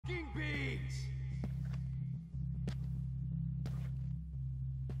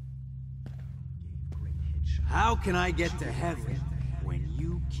How can I get to heaven when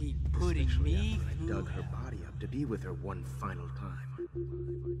you keep putting me I dug her body up to be with her one final time.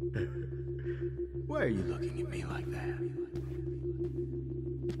 Why are you looking at me like that?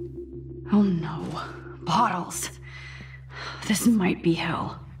 Oh no. Bottles. This might be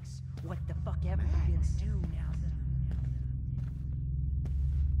hell. What the fuck ever you gonna do now?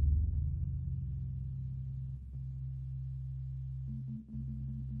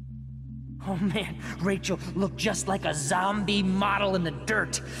 Oh man, Rachel looked just like a zombie model in the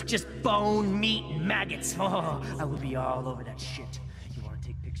dirt. Just bone, meat, and maggots. Oh, I would be all over that shit. You wanna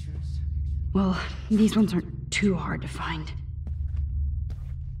take pictures? Well, these ones aren't too hard to find.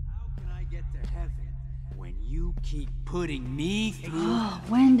 How can I get to heaven when you keep putting me through? Oh,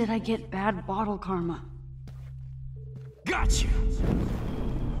 when did I get bad bottle karma? Gotcha!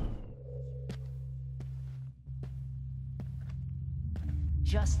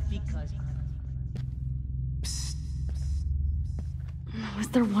 Just because I'm... Was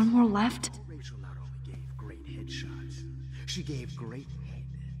there one more left? Rachel not only gave great headshots, she gave great head.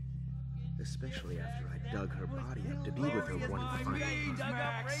 Especially after I dug her body up to be with her one final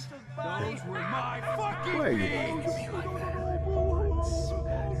time. Those were my fucking Why are you looking at me like that? What's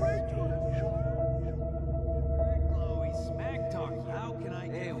Chloe smack talk. How can I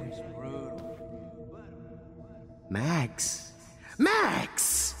get it was brutal. Max!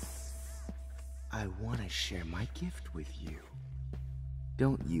 Max! I want to share my gift with you.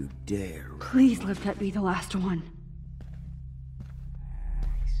 Don't you dare. Please let that be the last one.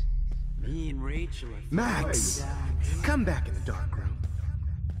 Me and Rachel are Max! Come back in the dark room.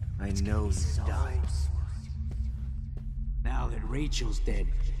 I know you died. Now that Rachel's dead,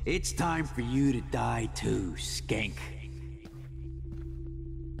 it's time for you to die too, skank.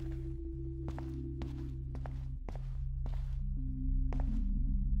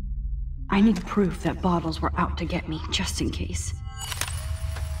 I need proof that bottles were out to get me, just in case.